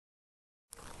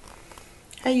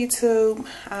Hey YouTube,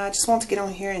 I just want to get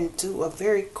on here and do a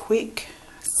very quick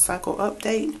cycle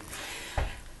update.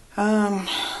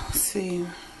 Let's see,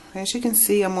 as you can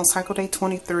see, I'm on cycle day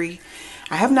 23.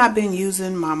 I have not been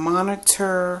using my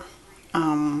monitor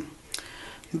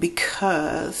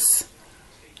because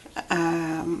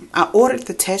I ordered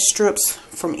the test strips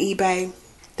from eBay.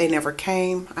 They never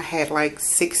came. I had like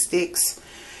 6 sticks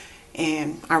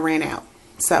and I ran out.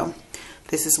 So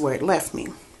this is where it left me.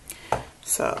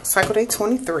 So, cycle day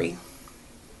 23.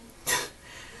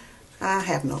 I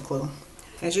have no clue.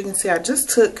 As you can see, I just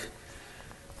took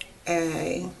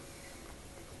a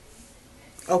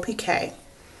OPK.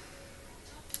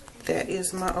 That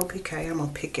is my OPK. I'm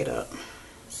going to pick it up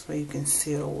so you can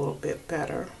see it a little bit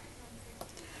better.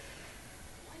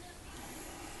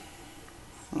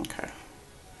 Okay.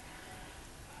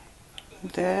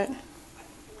 That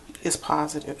is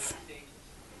positive.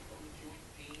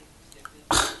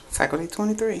 Cycle day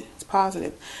 23. It's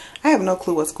positive. I have no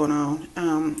clue what's going on.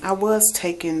 I was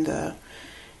taking the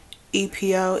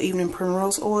EPO, Evening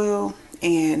Primrose Oil,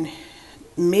 and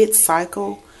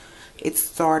mid-cycle it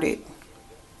started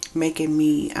making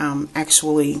me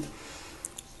actually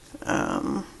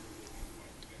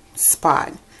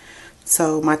spot.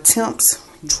 So my temps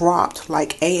dropped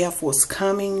like AF was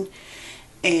coming,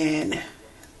 and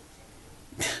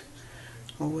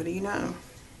well, what do you know?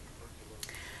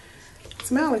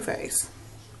 Smiley face.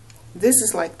 This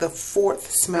is like the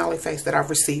 4th smiley face that I've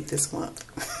received this month.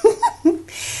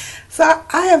 So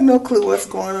I have no clue what's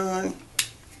going on.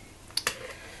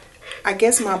 I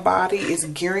guess my body is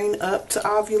gearing up to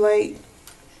ovulate,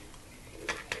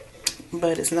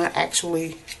 but it's not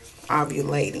actually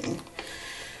ovulating.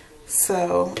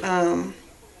 So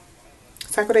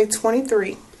cycle day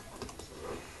 23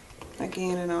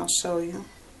 again, and I'll show you.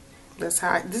 This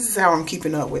is how I'm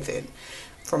keeping up with it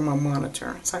from my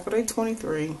monitor. Cycle day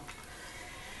 23.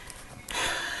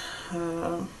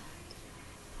 A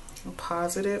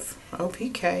positive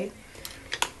OPK,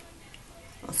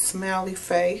 a smiley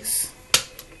face,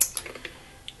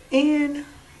 and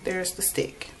there's the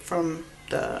stick from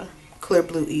the Clear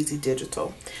Blue Easy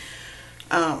Digital.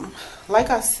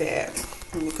 Like I said,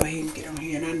 let me go ahead and get on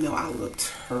here, and I know I look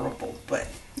terrible, but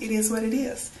it is what it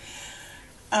is.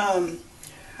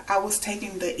 I was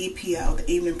taking the EPO,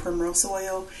 the Evening Primrose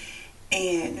Oil,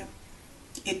 and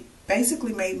it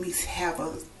basically made me have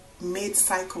a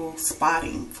mid-cycle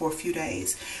spotting for a few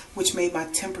days, which made my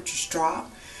temperatures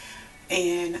drop.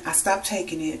 And I stopped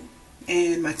taking it,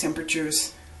 and my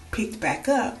temperatures picked back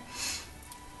up.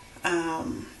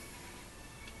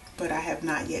 But I have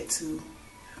not yet to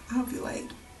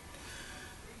ovulate.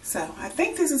 So I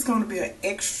think this is going to be an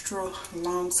extra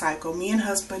long cycle. Me and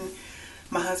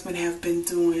my husband have been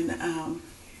doing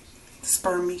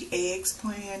sperm meet eggs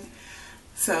plan.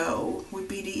 So we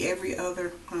BD every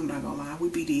other, I'm not gonna lie, we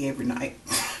BD every night.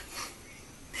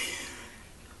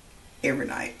 Every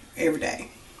night, every day.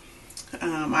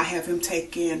 I have him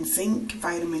take in zinc,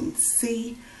 vitamin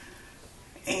C,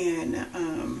 and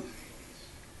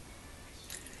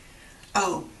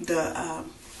let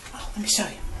me show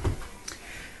you.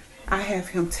 I have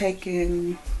him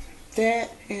taking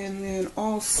that, and then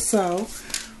also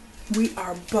we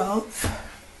are both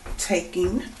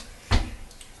taking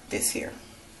this here.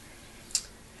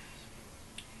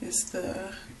 It's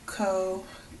the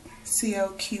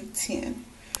CoQ10.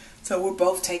 So we're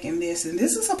both taking this, and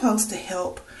this is supposed to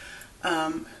help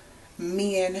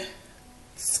men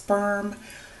sperm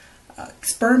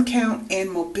count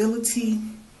and mobility,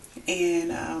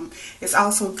 and it's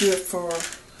also good for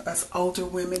us older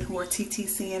women who are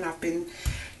TTCing. I've been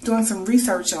doing some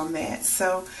research on that,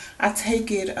 so I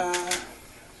take it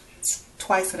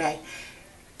twice a day.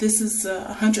 This is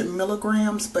 100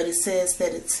 milligrams, but it says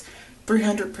that it's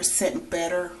 300%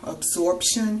 better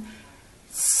absorption.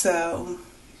 So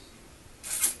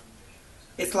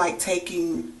it's like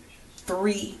taking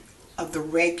 3 of the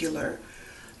regular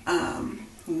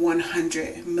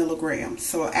 100 milligrams.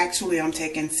 So actually I'm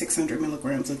taking 600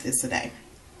 milligrams of this a day.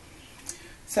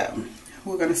 So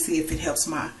we're going to see if it helps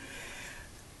my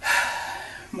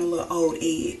little old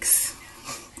eggs.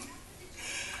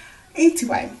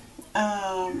 Anyway,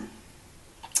 I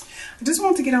just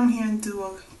want to get on here and do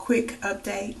a quick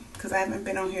update because I haven't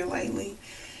been on here lately,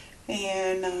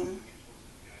 and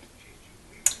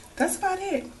that's about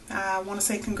it. I want to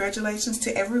say congratulations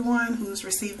to everyone who's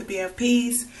received the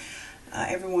BFPs,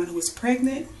 everyone who is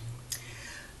pregnant.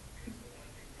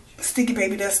 Sticky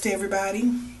baby dust to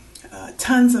everybody.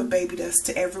 Tons of baby dust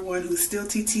to everyone who's still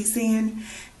TTCing,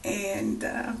 and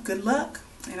good luck,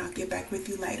 and I'll get back with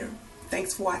you later.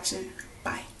 Thanks for watching.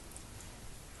 Bye.